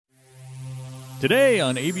Today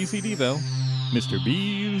on ABC Devo, Mr.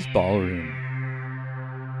 B's Ballroom.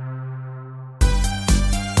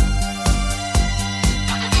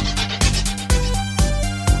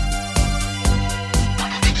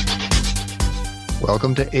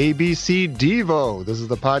 Welcome to ABC Devo. This is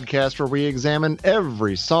the podcast where we examine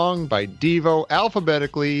every song by Devo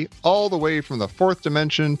alphabetically, all the way from the fourth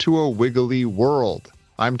dimension to a wiggly world.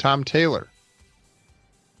 I'm Tom Taylor.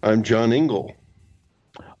 I'm John Engel.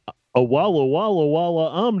 A walla walla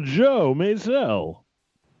walla, I'm Joe Mazel.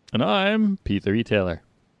 And I'm P3 Taylor.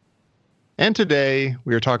 And today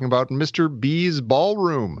we are talking about Mr. B's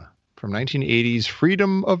Ballroom from 1980's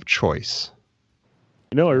Freedom of Choice.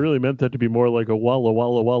 You know, I really meant that to be more like a walla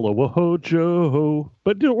walla walla whoa Joe,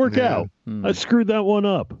 but it didn't work out. I screwed that one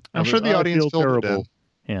up. I'm sure the audience felt it.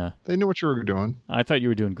 Yeah. They knew what you were doing. I thought you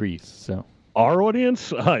were doing Grease, so. Our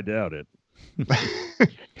audience? I doubt it.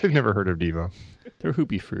 They've never heard of Devo. They're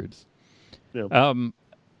hoopy fruits. Yeah.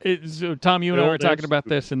 So Tom, you and I were talking about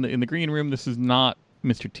this in the green room. This is not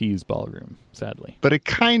Mr. T's ballroom, sadly. But it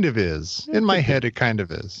kind of is. In my head, it kind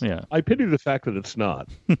of is. Yeah. I pity the fact that it's not.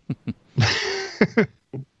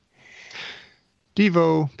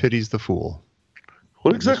 Devo pities the fool.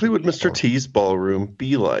 What exactly would Mr. T's ballroom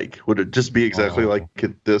be like? Would it just be exactly like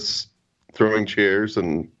this, throwing chairs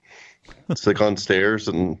and sick on stairs?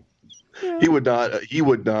 And he would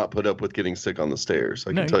not put up with getting sick on the stairs.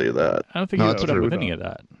 I can tell you that. I don't think he would put up with any of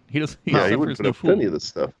that. He wouldn't put up with any of this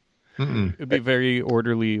stuff. Mm-mm. It would be very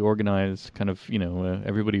orderly, organized, kind of,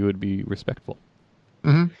 everybody would be respectful.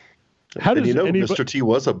 Mm-hmm. Mr. T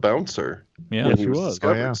was a bouncer. Yeah, when he was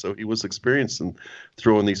discovered, so he was experienced in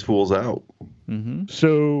throwing these fools out. Mm-hmm.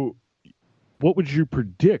 So, what would you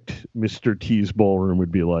predict Mr. T's ballroom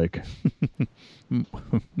would be like?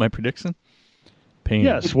 My prediction? Pain.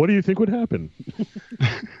 Yes. What do you think would happen?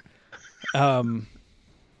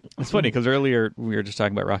 It's funny because earlier we were just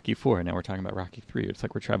talking about Rocky 4, and now we're talking about Rocky 3. It's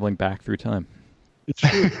like we're traveling back through time. It's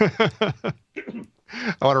true.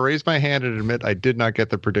 I want to raise my hand and admit I did not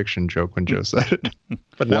get the prediction joke when Joe said it.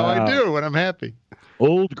 But now I do, and I'm happy.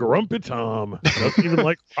 Old Grumpy Tom. Doesn't even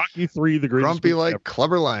like Rocky 3, the greatest. Grumpy like ever.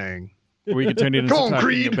 Clubber Lang. We could turn it into talking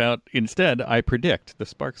Creed. about, instead, I predict the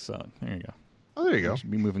Sparks song. There you go. Oh, there you go. We should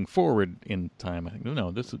be moving forward in time. I think. No,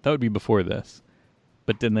 that would be before this.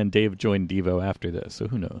 But then Dave joined Devo after this, so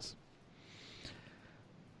who knows?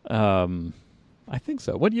 I think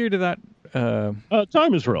so. What year did that...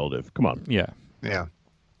 Time is relative. Come on. Yeah. Yeah.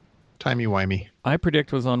 Timey-wimey. I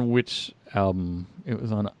predict was on which album? It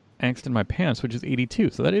was on Angst in My Pants, which is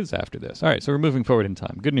 82. So that is after this. All right, so we're moving forward in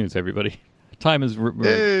time. Good news, everybody. Time is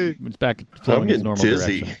it's back flowing in its normal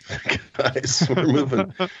dizzy. direction. Guys, we're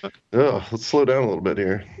moving. Let's slow down a little bit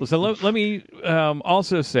here. So let me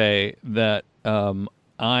also say that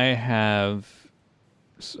I have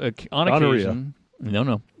on occasion...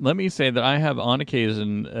 No. Let me say that I have on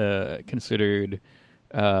occasion considered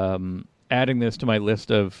adding this to my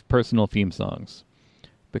list of personal theme songs,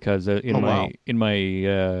 because in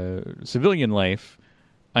my civilian life,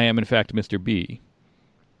 I am in fact Mr. B.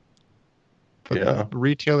 But the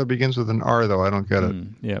retailer begins with an R, though. I don't get it.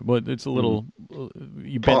 Yeah, well, it's a little.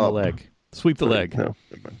 You bend the leg, sweep the leg. No.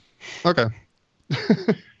 Okay.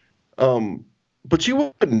 But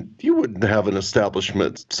you wouldn't have an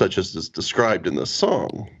establishment such as is described in this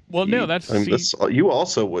song. Well, no, you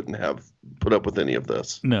also wouldn't have put up with any of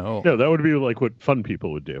this. No, that would be like what fun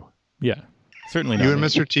people would do. Yeah, certainly not. You and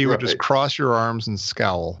Mr. T would just cross your arms and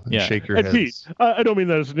scowl and shake your heads. Pete, I don't mean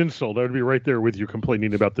that as an insult. I would be right there with you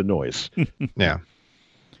complaining about the noise. Yeah.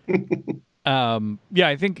 Yeah,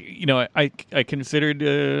 I think I considered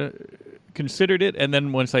it, and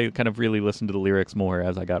then once I kind of really listened to the lyrics more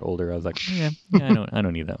as I got older, I was like, I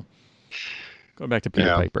don't need that. Going back to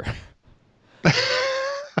Peter Piper.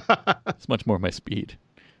 It's much more my speed.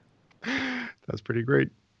 That's pretty great.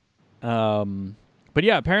 But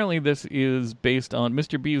yeah, apparently this is based on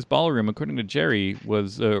Mr. B's Ballroom, according to Jerry,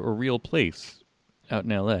 was a real place out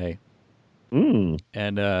in L.A. And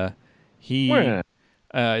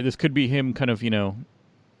this could be him kind of,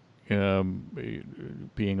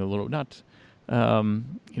 being a little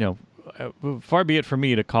far be it for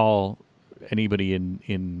me to call anybody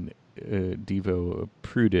in Devo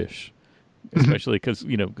prudish, especially because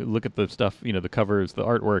look at the stuff, the covers, the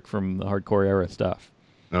artwork from the hardcore era stuff.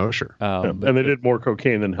 Oh, sure. And they did more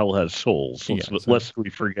cocaine than Hell Has Souls, lest we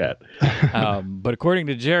forget. But according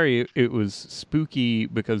to Jerry, it was spooky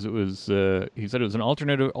because it was, he said it was an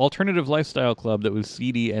alternative lifestyle club that was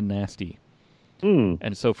seedy and nasty.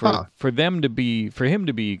 And so for him to be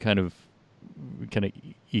kind of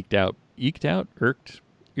irked,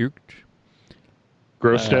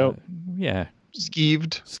 grossed out, yeah,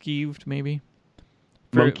 skeeved maybe.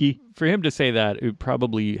 monkey. For him to say that, it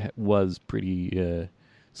probably was pretty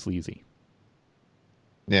sleazy.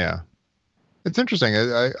 Yeah. It's interesting.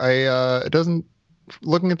 It doesn't,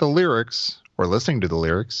 looking at the lyrics or listening to the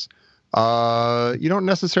lyrics, you don't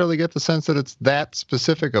necessarily get the sense that it's that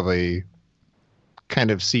specific of a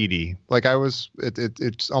kind of seedy. Like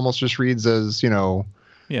it almost just reads as,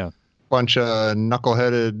 bunch of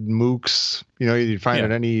knuckleheaded mooks, you'd find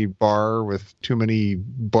at any bar with too many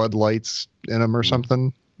Bud Lights in them or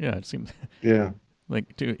something. Yeah, it seems. Yeah.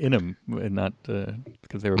 Like in them, and not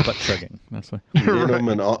because they were butt chugging. That's why. In them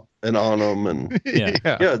and on them, and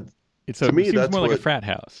yeah. To me, that's more like a frat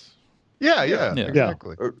house. Yeah,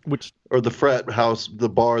 exactly. Or the frat house, the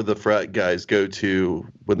bar the frat guys go to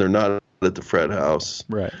when they're not at the frat house,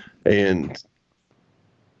 right? And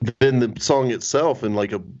then the song itself, in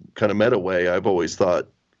like a kind of meta way, I've always thought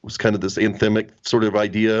was kind of this anthemic sort of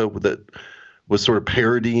idea that was sort of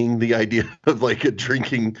parodying the idea of like a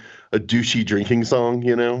douchey drinking song,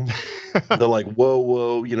 They're like,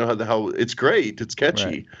 whoa, how it's great, it's catchy.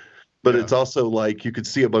 Right. But it's also like you could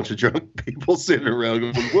see a bunch of drunk people sitting around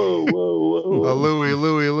going, whoa. Louie.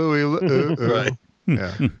 Right.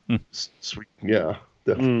 Yeah. Sweet. Yeah,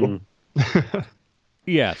 definitely.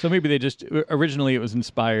 Yeah, so maybe they just originally it was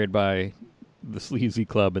inspired by the Sleazy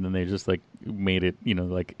Club, and then they just like made it,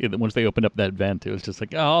 once they opened up that vent, it was just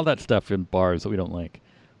like all that stuff in bars that we don't like.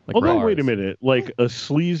 Although, wait a minute, like a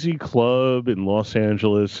sleazy club in Los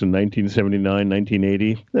Angeles in 1979,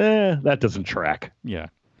 1980, that doesn't track. Yeah.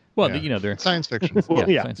 Well, they're science fiction.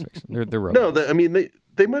 Science fiction. They're no,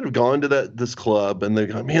 they might have gone to this club and they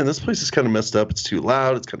go, man, this place is kind of messed up. It's too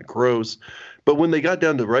loud. It's kind of gross. But when they got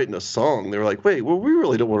down to writing a song, they were like, wait, well, we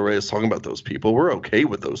really don't want to write a song about those people. We're okay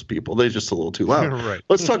with those people. They're just a little too loud. Right.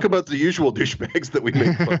 Let's talk about the usual douchebags that we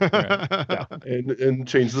make fun of. And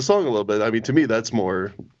change the song a little bit. I mean, to me, that's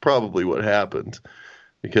more probably what happened.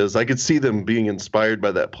 Because I could see them being inspired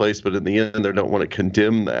by that place, but in the end, they don't want to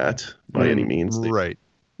condemn that by any means. They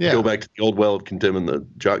go back to the old well of condemning the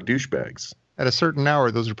jock douchebags. At a certain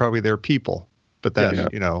hour, those are probably their people. But then,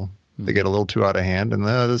 they get a little too out of hand, and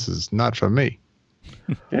this is not for me.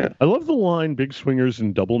 Yeah, I love the line "big swingers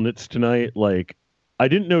and double knits tonight." Like, I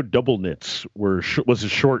didn't know double knits was a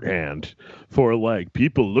shorthand for like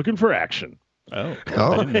people looking for action. Oh,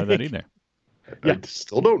 I didn't know that either. I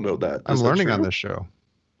still don't know that. I'm learning on this show.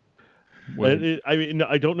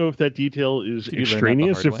 I don't know if that detail is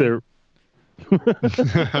extraneous. If they're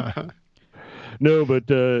No, but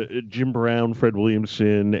Jim Brown, Fred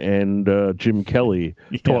Williamson, and Jim Kelly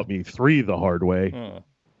taught me 3 the hard way.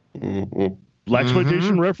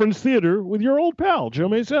 Blaxploitation reference theater with your old pal, Joe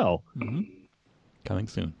Maisel. Mm-hmm. Coming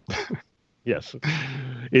soon. Yes.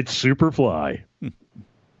 It's Superfly.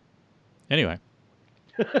 Anyway.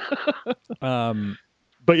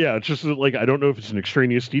 But yeah, it's just like, I don't know if it's an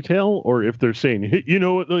extraneous detail or if they're saying, you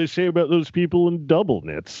know what they say about those people in double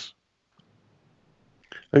knits.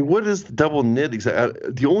 I mean, what is the double knit exactly?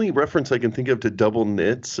 The only reference I can think of to double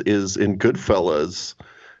knits is in Goodfellas.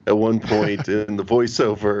 At one point in the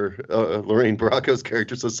voiceover, Lorraine Bracco's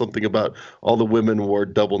character says something about all the women wore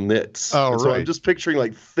double knits. Oh, so I'm just picturing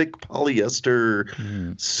like thick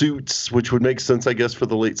polyester suits, which would make sense, I guess, for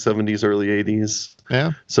the late 70s, early 80s.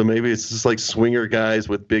 Yeah. So maybe it's just like swinger guys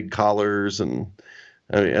with big collars, and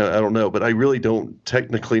I mean, I don't know, but I really don't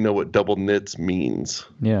technically know what double knits means.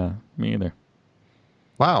 Yeah, me either.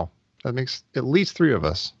 Wow, that makes at least 3 of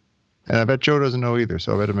us. And I bet Joe doesn't know either,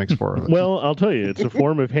 so I bet it makes 4 of us. Well, I'll tell you, it's a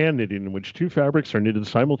form of hand knitting in which 2 fabrics are knitted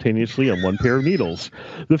simultaneously on 1 pair of needles.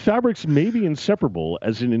 The fabrics may be inseparable,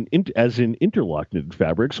 as in interlock knitted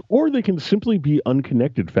fabrics, or they can simply be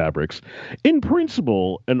unconnected fabrics. In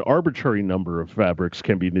principle, an arbitrary number of fabrics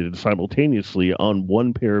can be knitted simultaneously on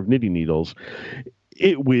 1 pair of knitting needles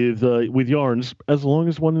with yarns, as long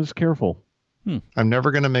as one is careful. I'm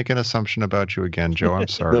never going to make an assumption about you again, Joe. I'm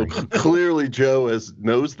sorry. No, clearly, Joe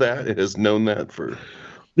knows that and has known that for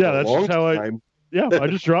a long time. I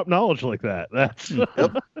just drop knowledge like that. That's You've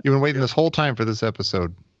been waiting this whole time for this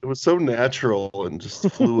episode. It was so natural and just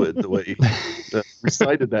fluid the way he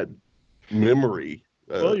recited that memory.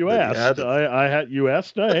 Well, you asked. You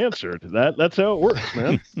asked. I answered. That's how it works,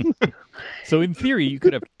 man. So in theory, you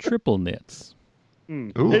could have triple knits.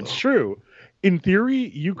 It's true. In theory,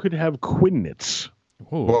 you could have quin knits.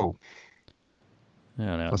 Whoa.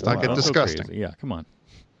 No, let's not get disgusting. So yeah, come on.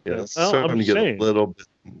 Yeah, I'm just saying. A little bit.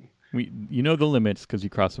 You know the limits because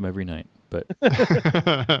you cross them every night. But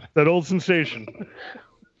that old sensation.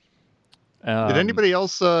 Did anybody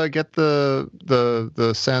else get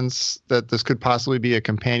the sense that this could possibly be a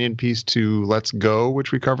companion piece to Let's Go,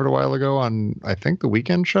 which we covered a while ago on, I think, the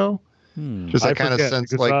Weekend show? Just that kind of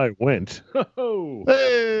sense, like I went.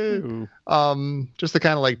 Hey! Just the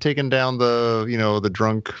kind of like taking down the the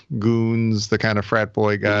drunk goons, the kind of frat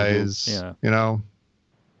boy guys. Yeah.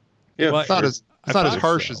 Yeah, Well, it's not as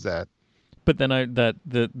harsh so. as that. But then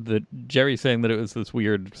the Jerry saying that it was this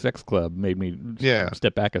weird sex club made me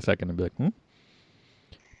step back a second and be like,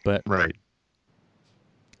 But right.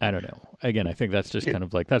 I don't know. Again, I think that's just kind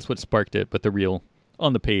of like that's what sparked it. But the real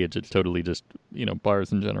on the page, it's totally just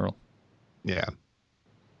bars in general. Yeah.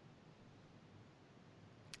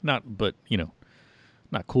 Not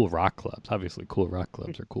cool rock clubs. Obviously, cool rock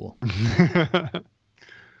clubs are cool.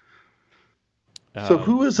 So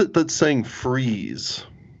who is it that's saying freeze?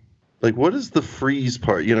 Like, what is the freeze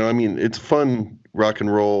part? It's fun rock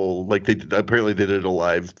and roll. Like they did a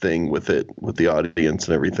live thing with the audience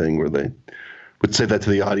and everything, where they would say that to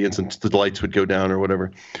the audience and the lights would go down or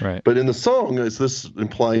whatever. Right. But in the song, is this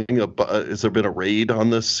implying has there been a raid on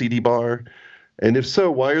this CD bar? And if so,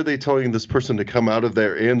 why are they telling this person to come out of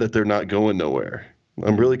there and that they're not going nowhere?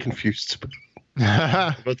 I'm really confused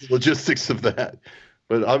about the logistics of that.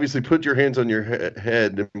 But obviously, put your hands on your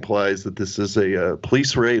head implies that this is a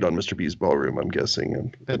police raid on Mr. B's Ballroom, I'm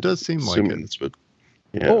guessing. It does seem like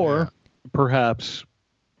it. Or perhaps,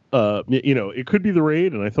 it could be the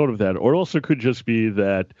raid, and I thought of that. Or it also could just be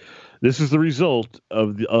that this is the result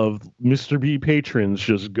of Mr. B patrons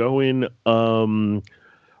just going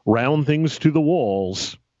round things to the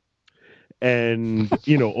walls. And,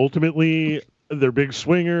 ultimately, they're big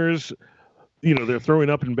swingers. They're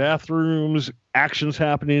throwing up in bathrooms, action's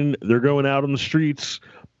happening, they're going out on the streets.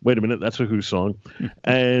 Wait a minute, that's a Who song.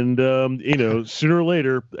 And, sooner or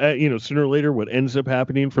later, what ends up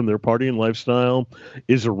happening from their partying lifestyle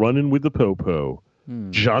is a run-in with the po-po.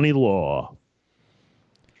 Johnny Law.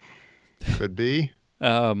 Could be.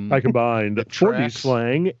 I combined 40s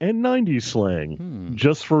slang and 90s slang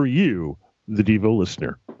just for you, the Devo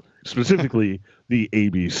listener. Specifically, the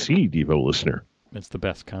ABC Devo listener. It's the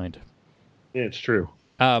best kind. Yeah, it's true.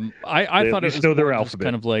 I thought it was know their more alphabet.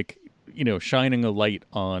 kind of like, shining a light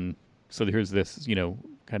on. So here's this,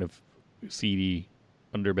 kind of seedy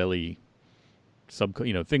underbelly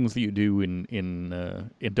things that you do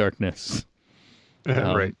in darkness.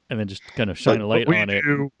 Right. And then just kind of shine a light on it.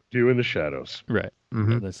 Do in the shadows. Right.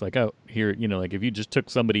 Mm-hmm. And it's like, oh, here, like if you just took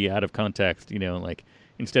somebody out of context, like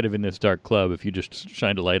instead of in this dark club, if you just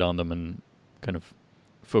shined a light on them and kind of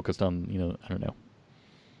focused on, I don't know.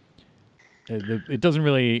 It doesn't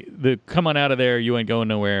really, the come on out of there, you ain't going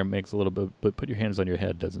nowhere makes a little bit, but put your hands on your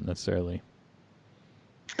head doesn't necessarily.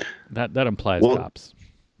 That implies cops.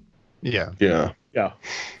 Yeah. Yeah. Yeah.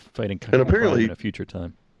 Fighting and apparently in a future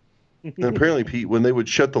time. And apparently, Pete, when they would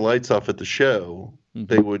shut the lights off at the show,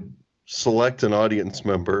 they would select an audience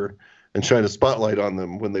member and shine a spotlight on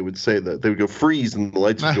them when they would say that. They would go freeze and the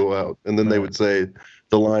lights would go out. And then they would say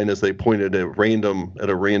the line as they pointed at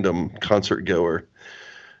a random concert goer.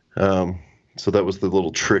 So that was the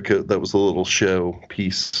little trick. That was the little show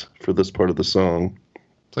piece for this part of the song.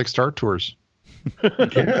 It's like Star Tours.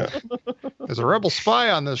 Yeah. There's a rebel spy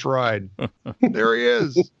on this ride. There he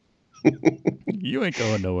is. You ain't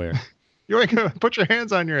going nowhere. You ain't gonna put your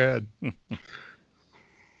hands on your head.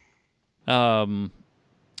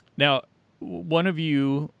 Now, one of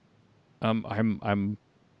you, I'm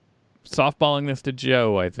softballing this to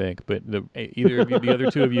Joe, I think, but either of you, the other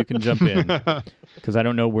two of you can jump in because I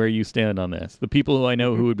don't know where you stand on this. The people who I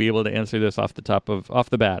know who would be able to answer this off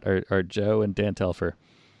the bat are Joe and Dan Telfer.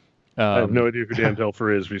 I have no idea who Dan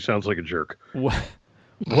Telfer is, but he sounds like a jerk.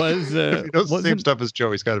 He knows the same stuff as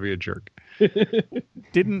Joe. He's got to be a jerk.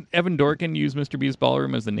 Didn't Evan Dorkin use Mr. B's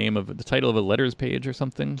Ballroom as the title of a letters page or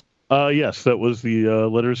something? Yes, that was the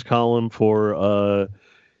letters column for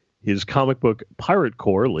his comic book Pirate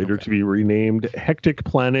Corps, later to be renamed Hectic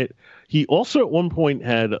Planet. He also at one point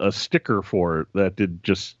had a sticker for it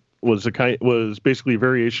that was basically a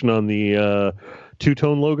variation on the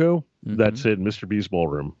two-tone logo that said Mr. B's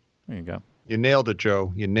Ballroom. There you go. You nailed it,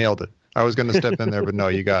 Joe. You nailed it. I was going to step in there, but no,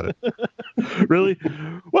 you got it. Really?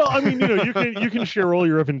 Well, I mean, you can share all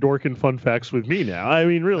your Evan Dorkin fun facts with me now. I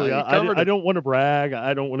mean, really, I don't want to brag.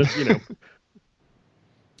 I don't want to,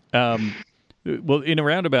 Well, in a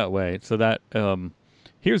roundabout way, so that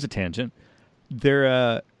here's a tangent.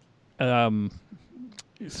 There, some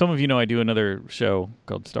of you know I do another show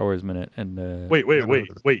called Star Wars Minute, and wait,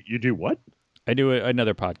 you do what? I do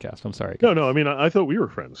another podcast. I'm sorry. No, I mean, I thought we were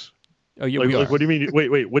friends. Oh, yeah, we are. What do you mean?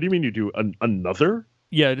 Wait, what do you mean you do another?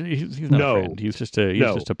 Yeah, he's not a friend. He's just a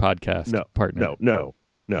podcast partner. No.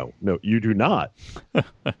 No, you do not.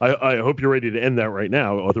 I hope you're ready to end that right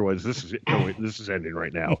now. Otherwise, this is ending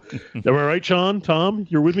right now. Am I right, Sean? Tom,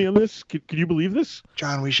 you're with me on this? Can you believe this?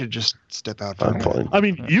 John, we should just step out for a minute. Fine. I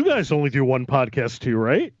mean, you guys only do one podcast too,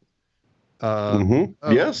 right?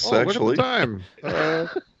 Yes, actually. Look at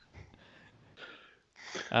the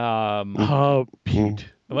time. Pete.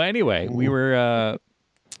 Well, anyway, we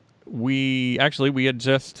had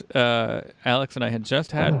just Alex and I had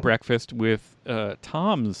just had breakfast with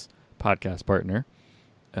Tom's podcast partner,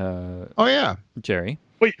 Oh yeah, Jerry.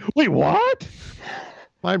 Wait, what?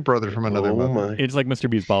 my brother from another mother. My. It's like Mr.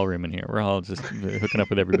 B's Ballroom in here. We're all just hooking up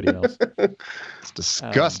with everybody else. It's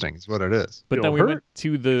disgusting. Is what it is. But then we went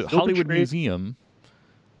to the Still Hollywood betrayed. Museum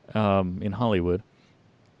in Hollywood,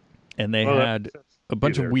 and they had a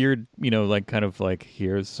bunch of weird, like kind of like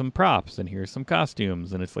here's some props and here's some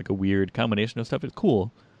costumes, and it's like a weird combination of stuff. It's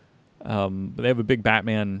cool. But they have a big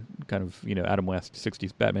Batman kind of, Adam West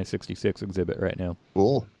 60s Batman 66 exhibit right now.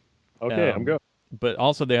 Cool. Okay, I'm going. But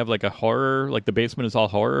also they have like a horror, like the basement is all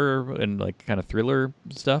horror and like kind of thriller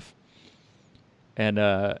stuff. And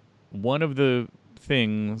one of the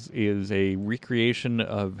things is a recreation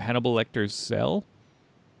of Hannibal Lecter's cell.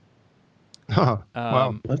 Wow.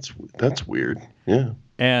 That's weird. Yeah.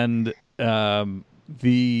 And in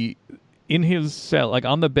his cell, like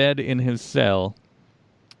on the bed in his cell,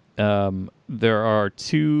 there are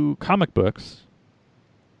 2 comic books,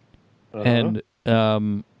 and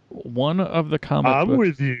one of the comic I'm books.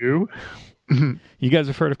 with you. You guys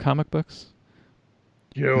have heard of comic books?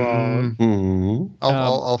 Go on. Mm-hmm.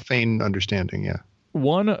 I'll feign understanding. Yeah.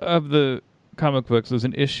 One of the comic books was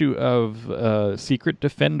an issue of Secret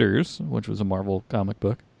Defenders, which was a Marvel comic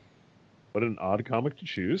book. What an odd comic to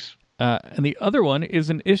choose. And the other one is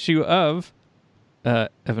an issue of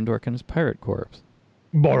Evan Dorkin's Pirate Corps.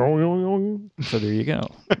 So there you go.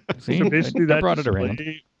 See, So basically, I brought it around.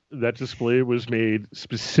 That display was made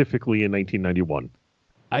specifically in 1991.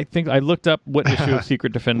 I think I looked up what issue of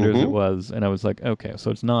Secret Defenders it was, and I was like, okay,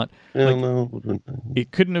 so it's not. Yeah, like, no.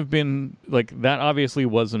 It couldn't have been like that. Obviously,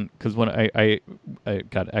 wasn't because when I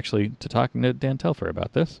got actually to talking to Dan Telfer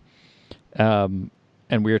about this, and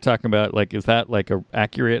we were talking about like, is that like a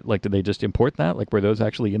accurate? Like, did they just import that? Like, were those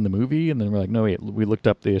actually in the movie? And then we're like, no, wait. We looked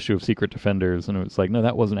up the issue of Secret Defenders, and it was like, no,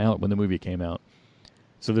 that wasn't out when the movie came out.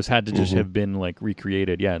 So this had to just have been like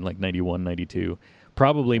recreated, in like 91, 92.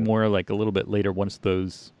 Probably more like a little bit later once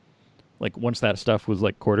that stuff was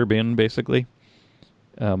like quarter bin, basically.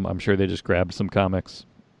 I'm sure they just grabbed some comics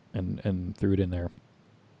and threw it in there.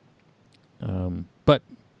 But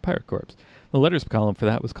Pirate Corps. The letters column for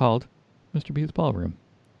that was called Mr. B's Ballroom.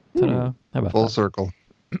 Ta-da. How about Full that? circle.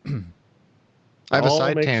 I have a All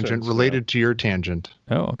side makes tangent sense, related to your tangent.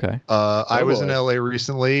 Oh, okay. I was in LA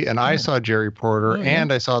recently, and I saw Jerry Porter,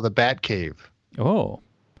 and I saw the Batcave. Oh.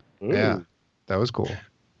 Ooh. Yeah, that was cool.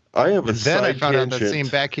 I have a And then I side found out tangent. that same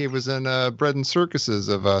Batcave was in Bread and Circuses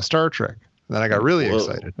of Star Trek. And then I got really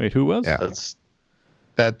excited. Wait, who was? Yeah. That's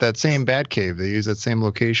That same Batcave, they use that same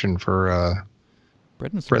location for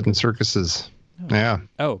Bread and Bread and Circus. Circuses. Yeah.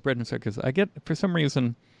 Oh, Bread and Circus. I get, for some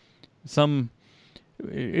reason,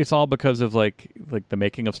 it's all because of like the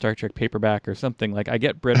making of Star Trek paperback or something. Like I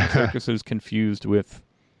get Bread and Circuses confused with,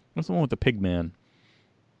 what's the one with the pig man?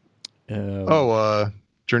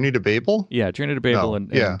 Journey to Babel? Yeah, Journey to Babel No, and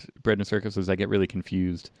Bread and Circuses. I get really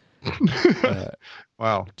confused.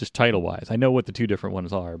 Wow. Just title wise. I know what the 2 different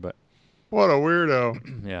ones are, but What a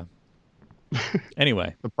weirdo. yeah.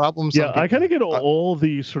 Anyway. The problem. Yeah, I kind of get all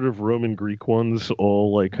the sort of Roman Greek ones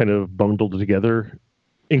all like kind of bundled together,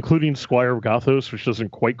 including Squire of Gothos, which doesn't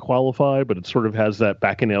quite qualify, but it sort of has that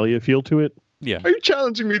Bacchanalia feel to it. Yeah. Are you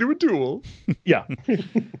challenging me to a duel? Yeah.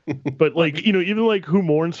 But like, even like Who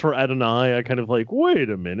Mourns for Adonai, I kind of like,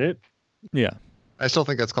 wait a minute. Yeah. I still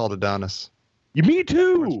think that's called Adonis. Me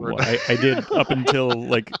too. Well, I did up until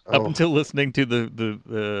listening to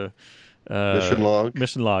the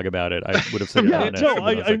mission log about it. I would have said Yeah, Adonis, no,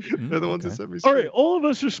 and then I was like, They're the ones that okay. set me All straight. right, all of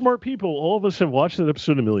us are smart people. All of us have watched that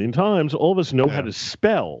episode a million times. All of us know how to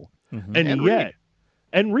spell, Mhm.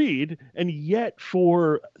 and read, and yet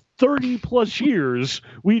for 30 plus years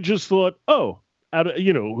we just thought, Who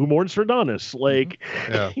Mourns for Adonis? Like,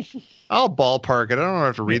 Yeah. I'll ballpark it. I don't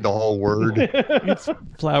have to read the whole word. It's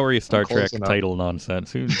flowery Star Close Trek enough. title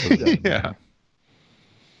nonsense. Who does that?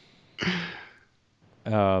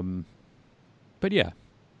 Yeah. But yeah.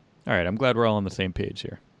 All right. I'm glad we're all on the same page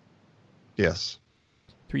here. Yes.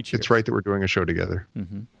 3 cheers. It's right that we're doing a show together.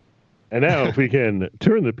 Mm-hmm. and now if we can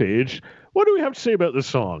turn the page, what do we have to say about this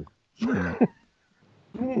song? I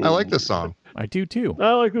like this song. I do too.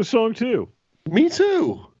 I like this song too. me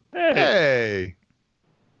too. Hey. Hey.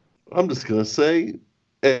 I'm just gonna say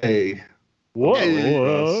A.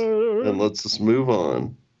 Whoa. And let's just move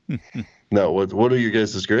on. Now, what are your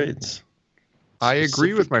guys' grades? I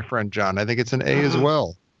agree with my friend John. I think it's an A as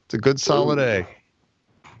well. It's a good solid A.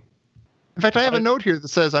 In fact, I have a note here that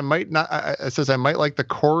says I might not. It says I might like the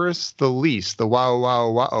chorus the least, the wow wow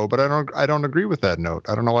wow, but I don't agree with that note.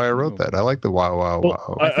 I don't know why I wrote that. I like the wow wow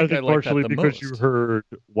wow. I think I like partially that the because most. you heard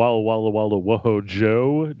Walla Walla Walla Whoa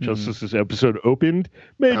Joe just as this episode opened,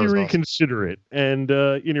 made you reconsider it, and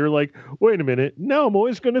you're like, wait a minute, now I'm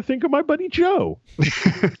always going to think of my buddy Joe.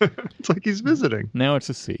 It's like he's visiting. Now it's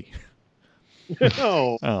a C.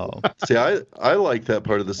 Oh. See, I like that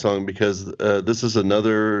part of the song because this is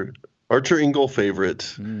another Archer Ingle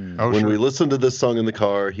favorite. When we listen to this song in the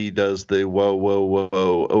car, he does the whoa, whoa,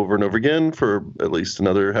 whoa over and over again for at least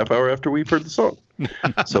another half hour after we've heard the song.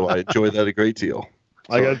 So I enjoy that a great deal.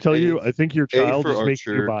 I got to tell you, I think your child is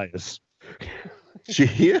making you biased.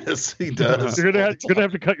 Yes, he does. You're gonna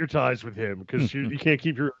have to cut your ties with him because you can't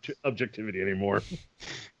keep your objectivity anymore.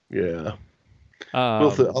 Yeah.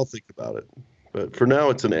 I'll think about it. But for now,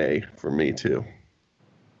 it's an A for me, too.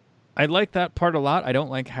 I like that part a lot. I don't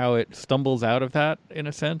like how it stumbles out of that, in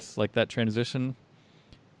a sense, like that transition.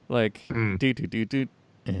 Like, do.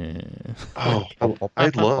 Oh, I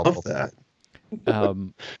love that.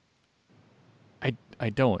 I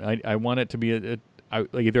don't. I want it to be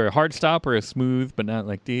either a hard stop or a smooth, but not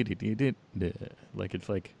like like it's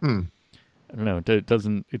like I don't know. It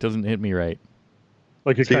doesn't hit me right.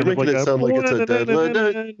 Like it kind of like it sound like it's a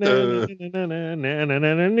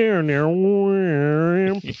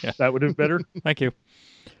that would have been better. Thank you.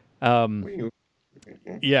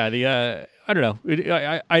 Yeah, I don't know.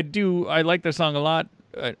 I like the song a lot.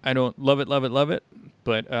 I don't love it,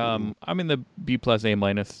 but I'm in the B plus A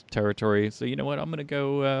minus territory. So you know what? I'm gonna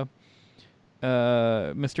go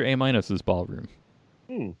Mr. A minus's Ballroom.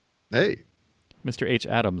 Hey, Mr. H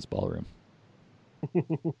Adams Ballroom.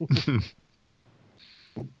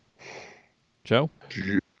 Joe?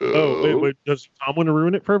 Wait. Does Tom want to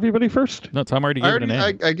ruin it for everybody first? No, Tom already gave it an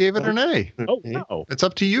A. I gave it an A. Oh, no. It's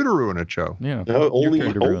up to you to ruin it, Joe. Yeah. No, only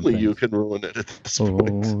you can ruin it at this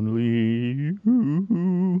point. Only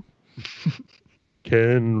you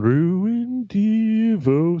can ruin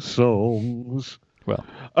Devo songs. Well.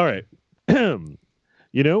 All right. You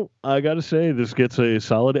know, I got to say, this gets a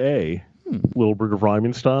solid A. Little Brig of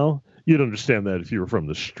Rhyming style. You'd understand that if you were from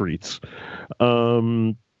the streets.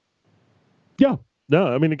 Yeah. No,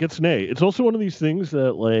 I mean, it gets an A. It's also one of these things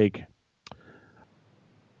that, like,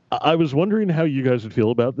 I was wondering how you guys would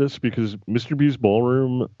feel about this because Mr. B's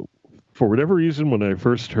Ballroom, for whatever reason, when I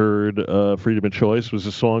first heard Freedom of Choice, was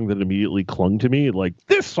a song that immediately clung to me. Like,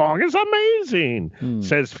 this song is amazing,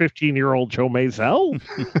 says 15-year-old Joe Maisel.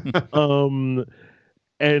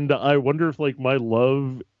 And I wonder if, like, my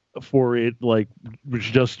love for it, like, was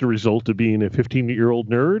just a result of being a 15-year-old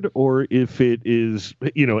nerd, or if it is,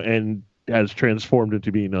 you know, and has transformed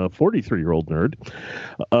into being a 43-year-old nerd.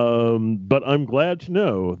 But I'm glad to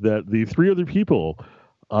know that the three other people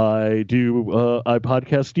I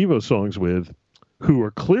podcast Devo songs with, who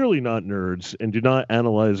are clearly not nerds and do not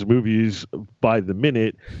analyze movies by the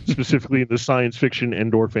minute, specifically in the science fiction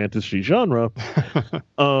and/or fantasy genre,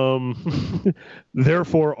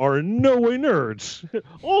 therefore are in no way nerds,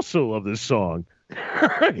 also love this song.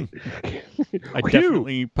 Right. I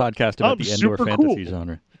definitely podcast about the and/or fantasy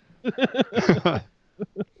genre.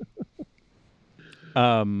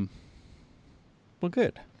 Well,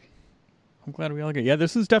 good. I'm glad we all get. Yeah,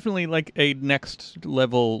 this is definitely like a next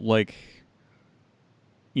level. Like,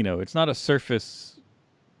 you know, it's not a surface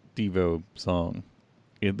Devo song.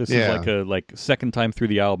 This is like a second time through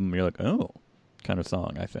the album. You're like, oh, kind of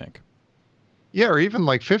song. I think. Yeah, or even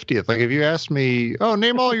like 50th. Like if you asked me, oh,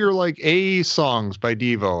 name all your like A songs by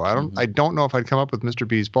Devo, I don't know if I'd come up with Mr.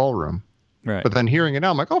 B's Ballroom. Right. But then hearing it now,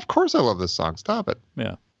 I'm like, oh, of course I love this song. Stop it.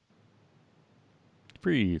 Yeah.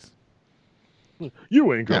 Freeze.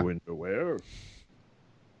 You ain't going nowhere.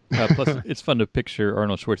 Plus, it's fun to picture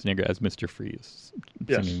Arnold Schwarzenegger as Mr. Freeze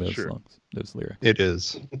singing those songs, those lyrics. It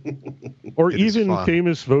is. Or even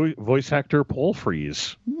famous voice actor Paul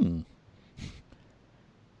Freeze.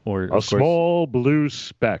 Or a small blue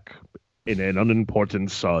speck in an unimportant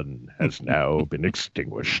sun has now been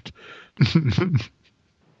extinguished.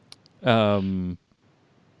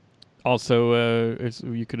 Also,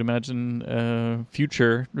 you could imagine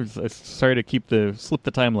future. Sorry to slip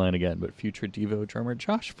the timeline again, but future Devo drummer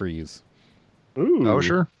Josh Freeze. Ooh. Oh,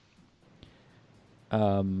 sure.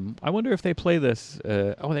 I wonder if they play this.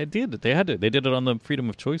 They did. They did it on the Freedom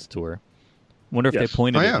of Choice tour. Wonder if they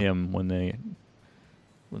pointed at him when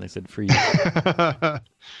they said freeze.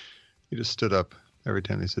 He just stood up every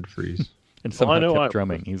time they said freeze. and somehow kept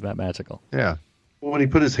drumming. He's that magical. Yeah. When he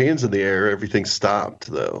put his hands in the air, everything stopped,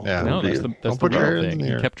 though. Yeah. No, that's the real thing.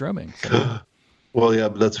 He kept drumming. So. Well, yeah,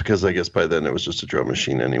 but that's because I guess by then it was just a drum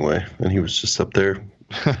machine anyway, and he was just up there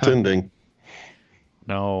pretending.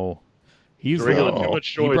 No. He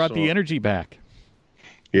brought the energy back.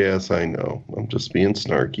 Yes, I know. I'm just being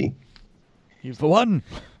snarky. He's the one.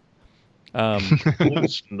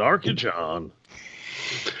 Snarky John.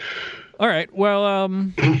 All right. Well,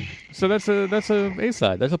 so that's a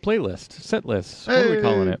A-side. That's a playlist, set list. What are we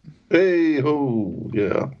calling it? Hey ho,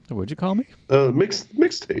 yeah. What'd you call me?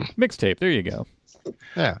 Mixtape. Mixtape. There you go.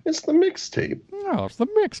 Yeah, it's the mixtape. Oh, it's the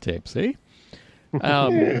mixtape. See.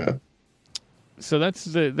 Yeah. So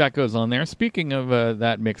that goes on there. Speaking of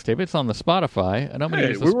that mixtape, it's on the Spotify, and I'm going to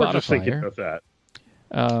use the Spotify. We were just thinking about that.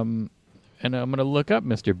 And I'm going to look up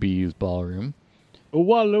Mr. B's Ballroom.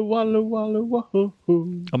 Walla, walla, walla, walla.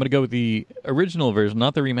 I'm going to go with the original version,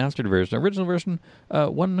 not the remastered version. Original version,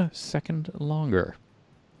 1 second longer.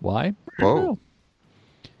 Why? Whoa.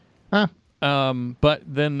 Huh. But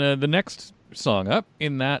then the next song up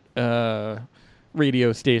in that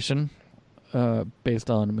radio station, based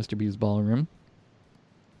on Mr. B's Ballroom.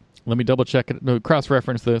 Let me double check it. No,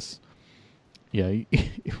 cross-reference this. Yeah,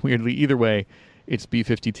 weirdly, either way, it's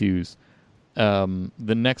B-52s.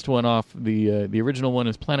 The next one off the original one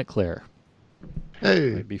is Planet Claire.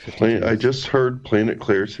 Hey, I just heard Planet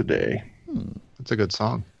Claire today. That's a good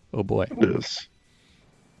song. Oh boy, it is.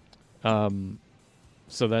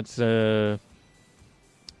 So that's the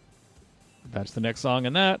next song,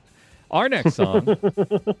 and that our next song.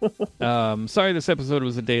 Sorry, this episode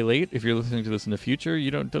was a day late. If you're listening to this in the future,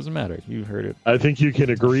 it doesn't matter. You heard it. I think you can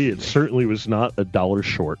agree. It certainly was not $1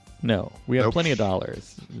 short. No, we have plenty of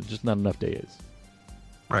dollars, just not enough days.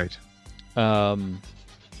 Right.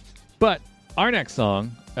 But our next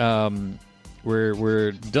song,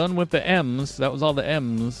 we're done with the M's. That was all the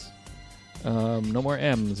M's. No more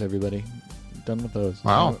M's, everybody. Done with those.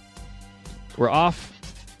 Wow. We're off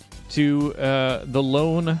to the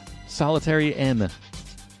lone solitary N.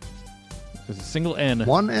 There's a single N.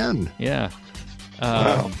 One N. Yeah.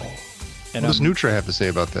 Wow. And what does Nutra have to say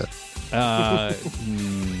about that?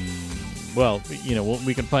 Well,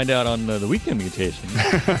 we can find out on the Weekend Mutation.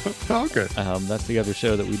 Okay. That's the other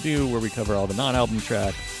show that we do where we cover all the non-album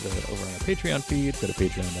tracks over on our Patreon feed. Go to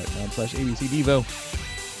patreon.com/abcdevo.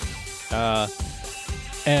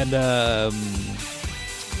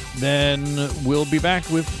 Then we'll be back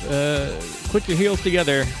with Click Your Heels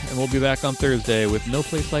Together, and we'll be back on Thursday with No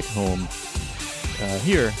Place Like Home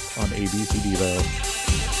here on ABC Devo.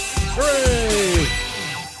 Hooray!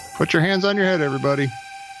 Put your hands on your head, everybody.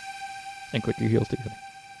 And click your heels together.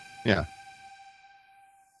 Yeah.